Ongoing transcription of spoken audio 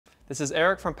This is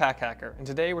Eric from Pack Hacker, and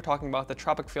today we're talking about the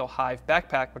Tropicfeel Hive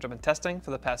Backpack, which I've been testing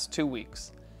for the past 2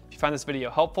 weeks. If you find this video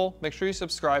helpful, make sure you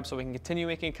subscribe so we can continue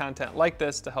making content like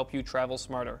this to help you travel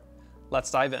smarter. Let's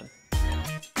dive in.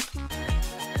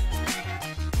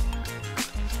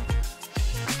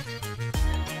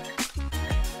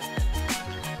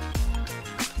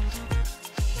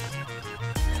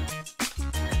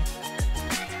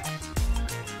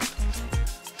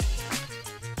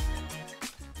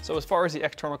 So as far as the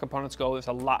external components go, there's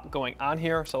a lot going on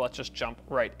here, so let's just jump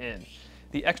right in.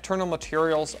 The external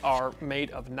materials are made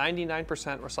of 99%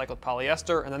 recycled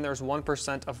polyester, and then there's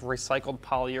 1% of recycled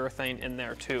polyurethane in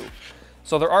there too.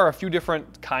 So there are a few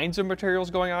different kinds of materials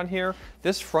going on here.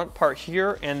 This front part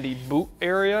here and the boot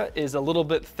area is a little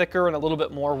bit thicker and a little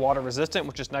bit more water resistant,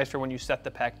 which is nice for when you set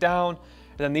the pack down.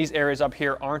 And then these areas up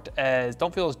here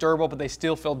don't feel as durable, but they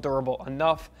still feel durable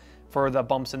enough for the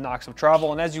bumps and knocks of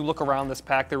travel. And as you look around this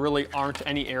pack, there really aren't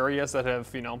any areas that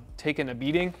have, taken a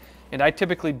beating. And I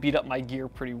typically beat up my gear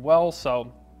pretty well,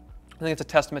 so I think it's a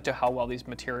testament to how well these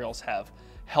materials have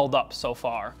held up so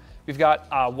far. We've got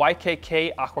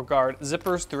YKK AquaGuard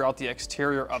zippers throughout the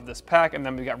exterior of this pack, and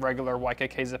then we've got regular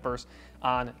YKK zippers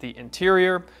on the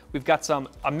interior. We've got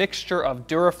a mixture of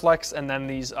Duraflex and then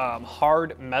these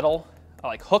hard metal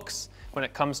like hooks when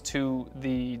it comes to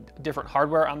the different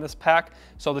hardware on this pack.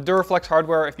 So the Duraflex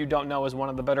hardware, if you don't know, is one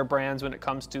of the better brands when it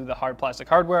comes to the hard plastic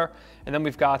hardware. And then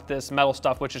we've got this metal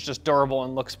stuff, which is just durable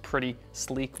and looks pretty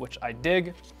sleek, which I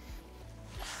dig.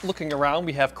 Looking around,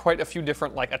 we have quite a few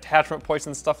different attachment points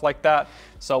and stuff like that.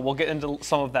 So we'll get into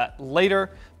some of that later,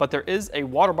 but there is a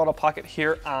water bottle pocket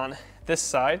here on this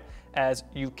side, as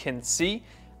you can see.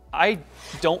 I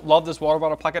don't love this water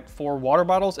bottle pocket for water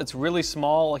bottles. It's really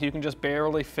small, you can just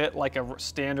barely fit a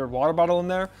standard water bottle in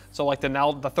there. So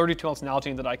the 32 ounce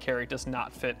Nalgene that I carry does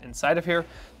not fit inside of here,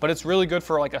 but it's really good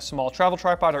for a small travel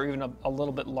tripod or even a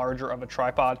little bit larger of a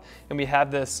tripod. And we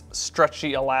have this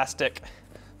stretchy elastic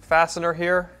fastener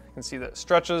here. You can see that it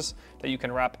stretches, that you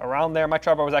can wrap around there. My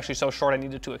tripod was actually so short I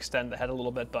needed to extend the head a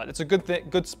little bit, but it's a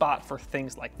good spot for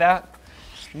things like that.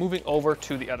 Moving over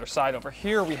to the other side over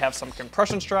here, we have some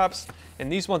compression straps, and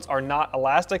these ones are not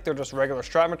elastic, they're just regular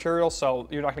strap material, so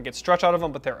you're not gonna get stretch out of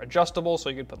them, but they're adjustable, so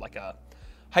you could put a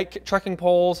hike trekking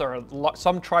poles, or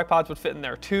some tripods would fit in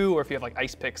there too, or if you have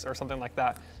ice picks or something like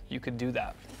that, you could do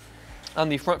that. On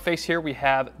the front face here, we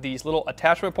have these little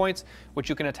attachment points, which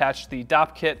you can attach the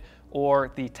DOP kit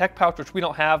or the tech pouch, which we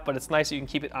don't have, but it's nice that you can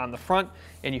keep it on the front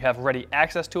and you have ready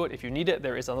access to it if you need it.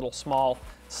 There is a little small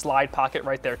slide pocket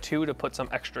right there too to put some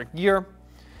extra gear.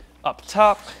 Up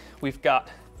top, we've got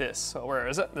this, so where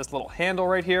is it? This little handle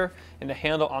right here, and a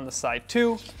handle on the side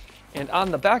too. And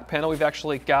on the back panel, we've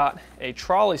actually got a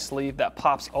trolley sleeve that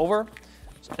pops over,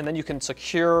 and then you can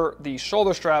secure the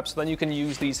shoulder straps, so then you can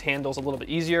use these handles a little bit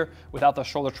easier without the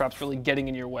shoulder straps really getting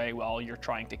in your way while you're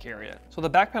trying to carry it. So the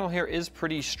back panel here is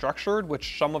pretty structured,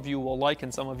 which some of you will like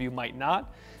and some of you might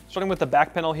not. Starting with the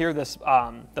back panel here,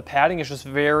 the padding is just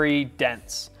very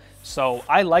dense. So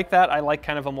I like that. I like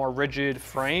kind of a more rigid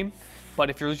frame,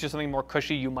 but if you're using something more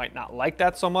cushy, you might not like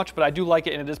that so much, but I do like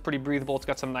it, and it is pretty breathable. It's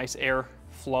got some nice air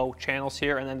flow channels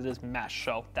here, and then it is mesh,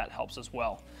 so that helps as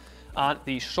well. On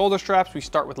the shoulder straps, we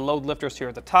start with load lifters here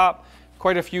at the top.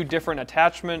 Quite a few different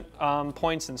attachment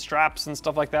points and straps and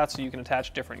stuff like that, so you can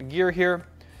attach different gear here.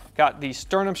 Got the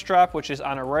sternum strap, which is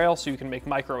on a rail, so you can make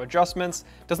micro adjustments.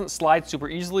 Doesn't slide super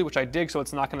easily, which I dig, so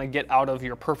it's not gonna get out of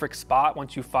your perfect spot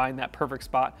once you find that perfect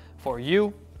spot for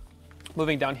you.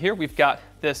 Moving down here, we've got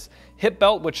this hip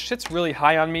belt, which sits really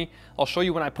high on me. I'll show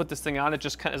you when I put this thing on. It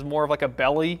just kind of is more of a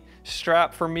belly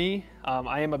strap for me.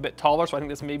 I am a bit taller, so I think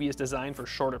this maybe is designed for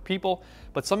shorter people.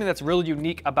 But something that's really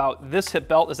unique about this hip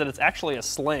belt is that it's actually a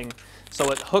sling.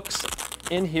 So it hooks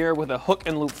in here with a hook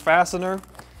and loop fastener.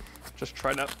 Just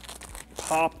try to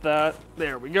pop that.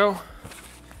 There we go.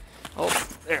 Oh,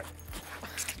 there.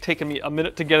 Taken me a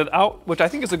minute to get it out, which I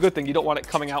think is a good thing. You don't want it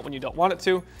coming out when you don't want it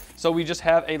to. So we just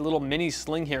have a little mini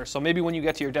sling here. So maybe when you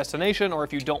get to your destination, or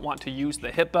if you don't want to use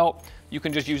the hip belt, you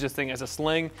can just use this thing as a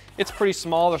sling. It's pretty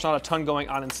small. There's not a ton going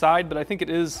on inside, but I think it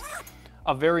is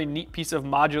a very neat piece of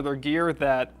modular gear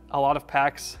that a lot of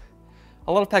packs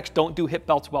don't do hip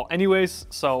belts well anyways.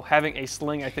 So having a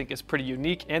sling, I think, is pretty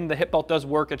unique, and the hip belt does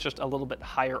work. It's just a little bit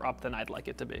higher up than I'd like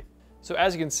it to be. So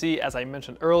as you can see, as I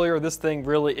mentioned earlier, this thing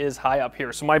really is high up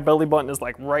here. So my belly button is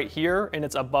right here, and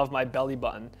it's above my belly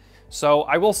button. So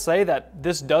I will say that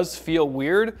this does feel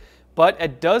weird, but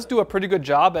it does do a pretty good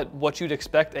job at what you'd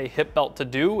expect a hip belt to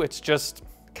do. It's just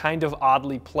kind of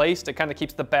oddly placed. It kind of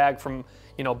keeps the bag from,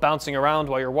 bouncing around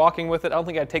while you're walking with it. I don't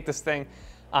think I'd take this thing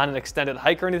on an extended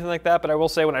hike or anything like that, but I will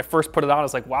say when I first put it on, I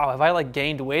was like, wow, have I like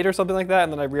gained weight or something like that?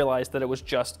 And then I realized that it was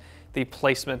just the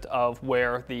placement of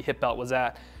where the hip belt was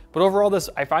at. But overall,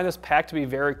 I find this pack to be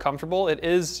very comfortable. It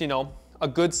is, you know, a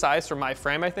good size for my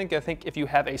frame, I think. I think if you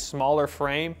have a smaller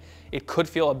frame, it could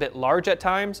feel a bit large at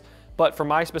times. But for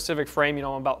my specific frame, you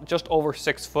know, I'm about just over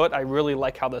 6 foot. I really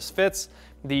like how this fits.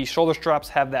 The shoulder straps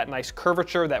have that nice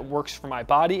curvature that works for my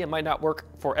body. It might not work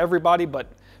for everybody, but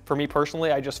for me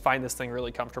personally, I just find this thing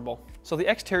really comfortable. So the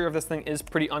exterior of this thing is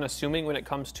pretty unassuming when it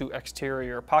comes to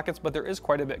exterior pockets, but there is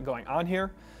quite a bit going on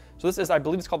here. So this is, I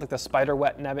believe it's called like the spider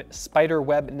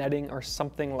web netting or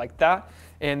something like that.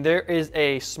 And there is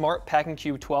a Smart Packing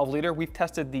Cube 12 liter. We've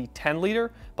tested the 10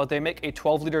 liter, but they make a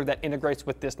 12 liter that integrates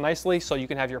with this nicely. So you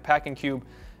can have your packing cube,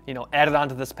 you know, added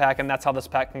onto this pack, and that's how this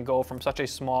pack can go from such a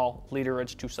small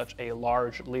literage to such a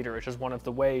large literage is one of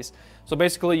the ways. So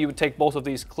basically you would take both of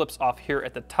these clips off here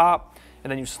at the top, and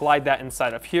then you slide that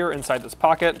inside of here, inside this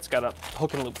pocket. It's got a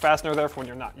hook and loop fastener there for when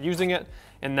you're not using it.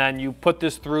 And then you put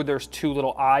this through, there's 2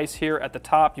 little eyes here at the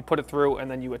top. You put it through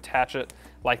and then you attach it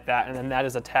like that. And then that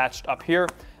is attached up here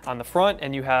on the front,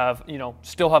 and you have, you know,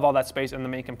 still have all that space in the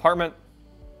main compartment,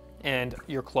 and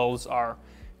your clothes are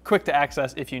quick to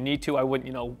access if you need to. I wouldn't,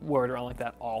 you know, wear it around like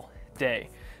that all day.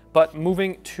 But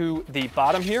moving to the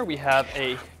bottom here, we have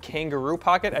a kangaroo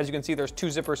pocket. As you can see, there's 2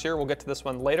 zippers here. We'll get to this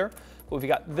one later. But we've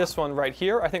got this one right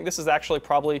here. I think this is actually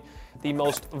probably the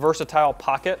most versatile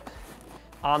pocket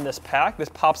on this pack. This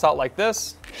pops out like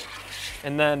this.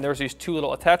 And then there's these 2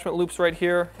 little attachment loops right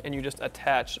here, and you just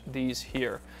attach these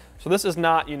here. So this is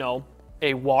not, you know,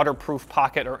 a waterproof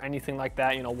pocket or anything like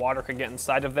that. You know, water could get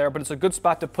inside of there, but it's a good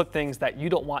spot to put things that you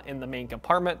don't want in the main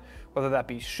compartment, whether that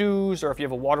be shoes, or if you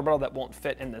have a water bottle that won't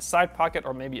fit in this side pocket,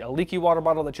 or maybe a leaky water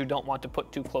bottle that you don't want to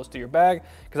put too close to your bag,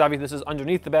 because obviously this is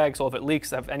underneath the bag, so if it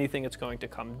leaks, if anything, it's going to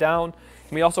come down.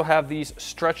 And we also have these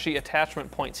stretchy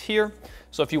attachment points here.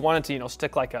 So if you wanted to, you know,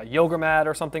 stick like a yoga mat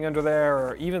or something under there,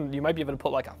 or even you might be able to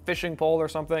put like a fishing pole or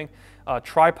something, a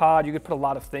tripod, you could put a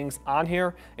lot of things on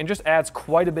here, and just adds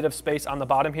quite a bit of space on the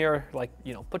bottom here. Like,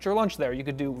 you know, put your lunch there. You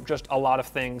could do just a lot of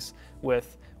things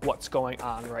with what's going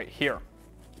on right here.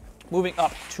 Moving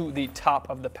up to the top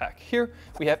of the pack here,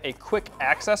 we have a quick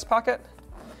access pocket,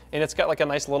 and it's got like a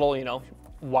nice little, you know,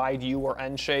 wide U or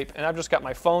N shape, and I've just got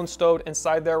my phone stowed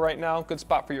inside there right now. Good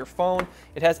spot for your phone.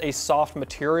 It has a soft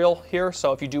material here,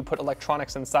 so if you do put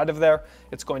electronics inside of there,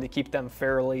 it's going to keep them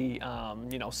fairly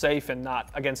you know, safe and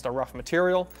not against a rough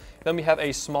material. Then we have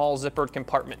a small zippered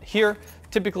compartment here.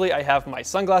 Typically I have my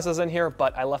sunglasses in here,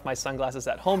 but I left my sunglasses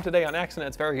at home today on accident.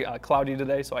 It's very cloudy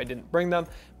today, so I didn't bring them.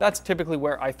 That's typically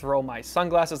where I throw my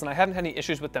sunglasses, and I haven't had any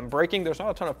issues with them breaking. There's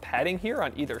not a ton of padding here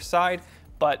on either side,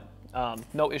 but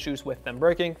no issues with them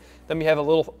breaking. Then we have a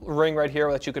little ring right here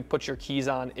that you could put your keys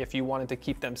on if you wanted to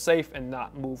keep them safe and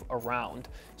not move around.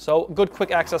 So good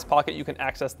quick access pocket. You can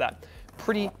access that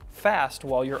pretty fast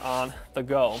while you're on the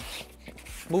go.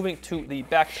 Moving to the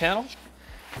back panel,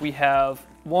 we have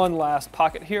one last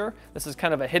pocket here. This is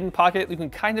kind of a hidden pocket. You can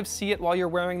kind of see it while you're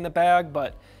wearing the bag,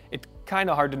 but it's kind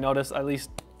of hard to notice, at least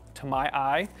to my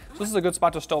eye. So this is a good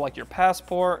spot to stow like your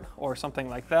passport or something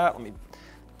like that. Let me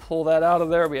pull that out of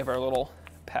there. We have our little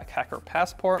Pack Hacker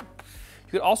passport.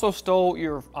 You could also stow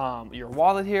your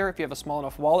wallet here if you have a small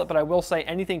enough wallet, but I will say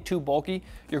anything too bulky,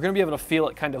 you're gonna be able to feel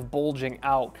it kind of bulging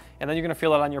out, and then you're gonna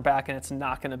feel it on your back, and it's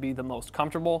not gonna be the most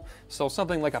comfortable. So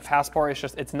something like a passport,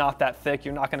 it's not that thick.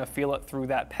 You're not gonna feel it through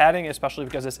that padding, especially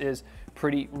because this is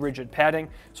pretty rigid padding.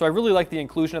 So I really like the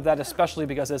inclusion of that, especially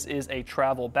because this is a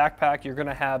travel backpack. You're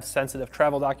gonna have sensitive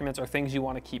travel documents or things you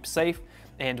wanna keep safe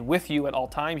and with you at all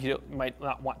times. You might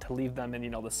not want to leave them in, you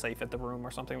know, the safe at the room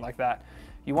or something like that.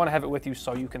 You want to have it with you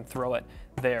so you can throw it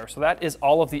there. So that is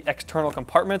all of the external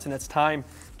compartments, and it's time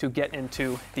to get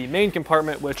into the main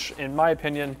compartment, which in my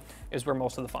opinion is where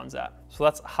most of the fun's at. So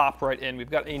let's hop right in. We've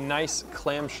got a nice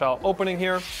clamshell opening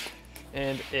here,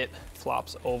 and it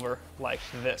flops over like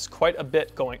this. Quite a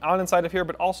bit going on inside of here,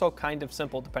 but also kind of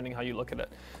simple depending how you look at it.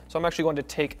 So I'm actually going to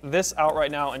take this out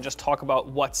right now and just talk about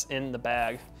what's in the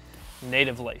bag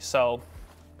natively. So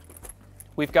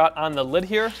we've got on the lid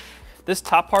here, this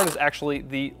top part is actually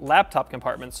the laptop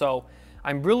compartment. So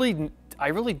I really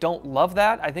don't love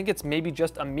that. I think it's maybe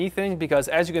just a me thing, because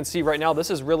as you can see right now,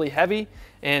 this is really heavy,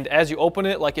 and as you open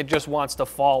it, like, it just wants to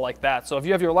fall like that. So if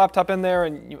you have your laptop in there,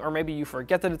 and or maybe you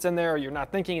forget that it's in there, or you're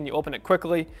not thinking and you open it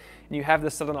quickly, and you have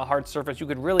this set on a hard surface, you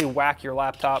could really whack your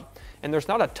laptop. And there's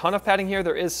not a ton of padding here.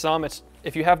 There is some.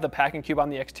 If you have the packing cube on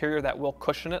the exterior, that will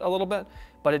cushion it a little bit,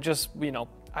 but it just, you know,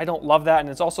 I don't love that. And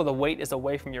it's also, the weight is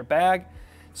away from your bag.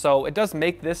 So it does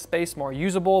make this space more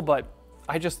usable, but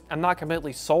I'm not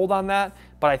completely sold on that,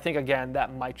 but I think again,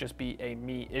 that might just be a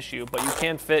me issue. But you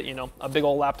can fit, you know, a big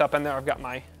old laptop in there. I've got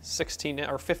my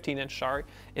 15-inch, sorry,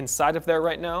 inside of there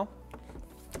right now.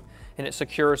 And it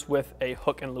secures with a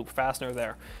hook and loop fastener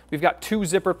there. We've got 2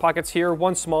 zipper pockets here,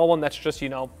 one small one that's just, you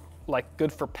know, like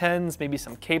good for pens, maybe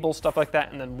some cables, stuff like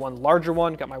that, and then one larger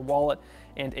one. Got my wallet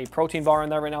and a protein bar in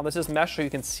there right now. This is mesh, so you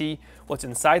can see what's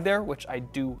inside there, which I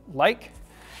do like.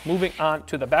 Moving on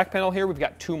to the back panel here, we've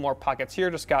got 2 more pockets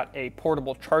here. Just got a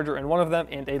portable charger in one of them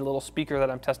and a little speaker that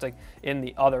I'm testing in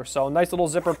the other. So nice little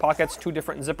zipper pockets, 2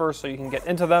 different zippers so you can get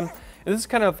into them. And this is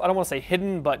kind of, I don't want to say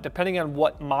hidden, but depending on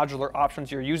what modular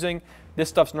options you're using, this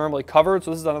stuff's normally covered. So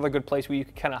this is another good place where you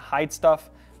can kind of hide stuff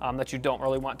that you don't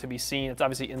really want to be seen. It's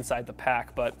obviously inside the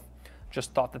pack, but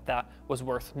just thought that that was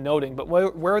worth noting. But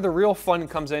where the real fun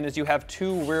comes in is you have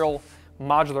 2 real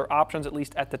modular options, at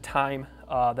least at the time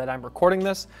that I'm recording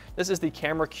this. This is the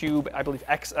Camera Cube, I believe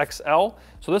XXL.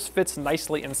 So this fits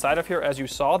nicely inside of here. As you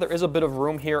saw, there is a bit of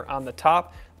room here on the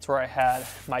top. That's where I had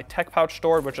my tech pouch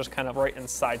stored, which is kind of right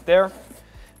inside there.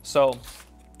 So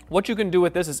what you can do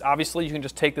with this is obviously you can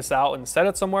just take this out and set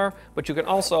it somewhere, but you can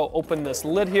also open this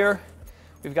lid here.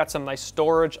 We've got some nice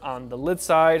storage on the lid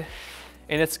side,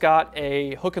 and it's got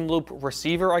a hook and loop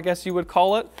receiver, I guess you would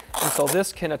call it. And so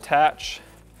this can attach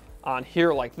on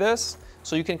here like this.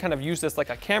 So you can kind of use this like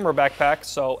a camera backpack.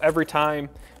 So every time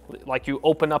like you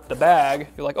open up the bag,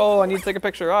 you're like, oh, I need to take a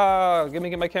picture. Let me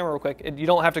get my camera real quick. You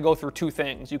don't have to go through 2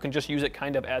 things. You can just use it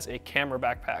kind of as a camera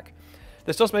backpack.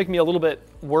 This does make me a little bit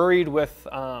worried with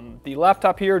the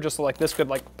laptop here, just like this could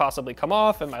like possibly come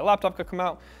off and my laptop could come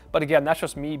out. But again, that's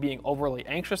just me being overly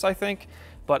anxious, I think.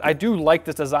 But I do like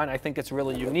this design. I think it's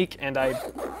really unique, and I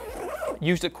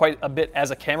used it quite a bit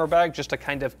as a camera bag just to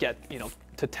kind of get, you know,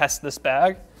 to test this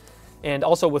bag. And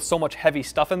also with so much heavy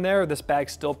stuff in there, this bag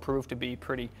still proved to be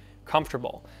pretty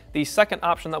comfortable. The second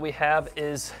option that we have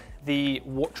is the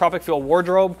Tropicfeel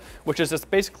wardrobe, which is this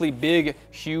basically big,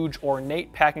 huge,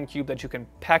 ornate packing cube that you can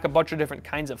pack a bunch of different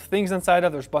kinds of things inside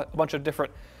of. There's a bunch of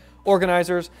different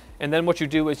organizers, and then what you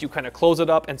do is you kind of close it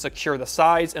up and secure the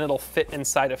sides, and it'll fit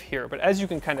inside of here. But as you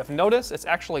can kind of notice, it's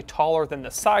actually taller than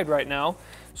the side right now,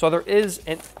 so there is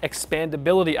an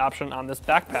expandability option on this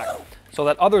backpack. So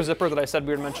that other zipper that I said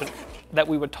we would mention that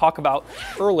we would talk about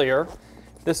earlier,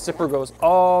 this zipper goes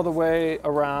all the way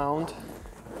around.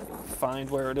 Find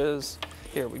where it is.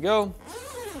 Here we go.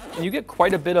 And you get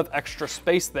quite a bit of extra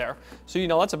space there. So, you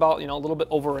know, that's about, you know, a little bit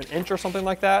over 1 inch or something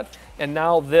like that. And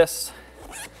now this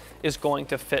is going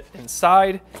to fit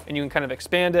inside, and you can kind of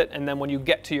expand it. And then when you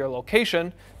get to your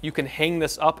location, you can hang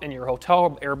this up in your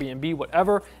hotel, Airbnb,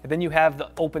 whatever, and then you have the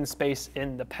open space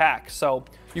in the pack. So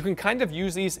you can kind of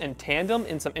use these in tandem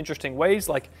in some interesting ways.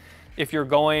 Like if you're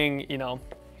going, you know,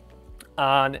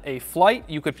 on a flight,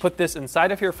 you could put this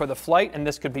inside of here for the flight, and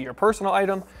this could be your personal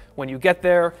item. When you get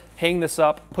there, hang this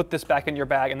up, put this back in your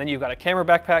bag, and then you've got a camera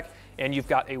backpack, and you've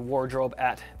got a wardrobe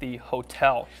at the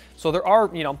hotel. So there are,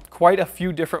 you know, quite a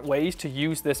few different ways to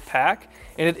use this pack,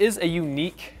 and it is a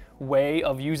unique way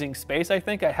of using space, I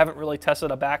think. I haven't really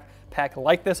tested a backpack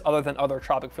like this other than other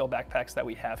Tropicfeel backpacks that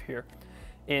we have here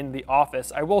in the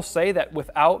office. I will say that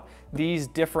without these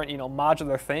different, you know,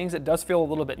 modular things, it does feel a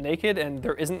little bit naked, and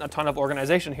there isn't a ton of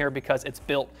organization here because it's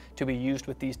built to be used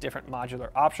with these different modular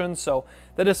options. So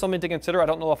that is something to consider. I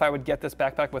don't know if I would get this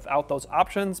backpack without those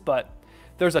options, but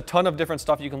there's a ton of different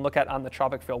stuff you can look at on the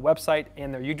Tropicfeel website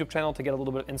and their YouTube channel to get a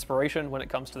little bit of inspiration when it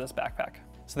comes to this backpack.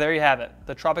 So there you have it,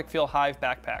 the Tropicfeel Hive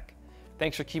Backpack.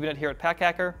 Thanks for keeping it here at Pack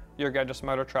Hacker, your guide to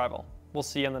smarter travel. We'll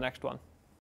see you in the next one.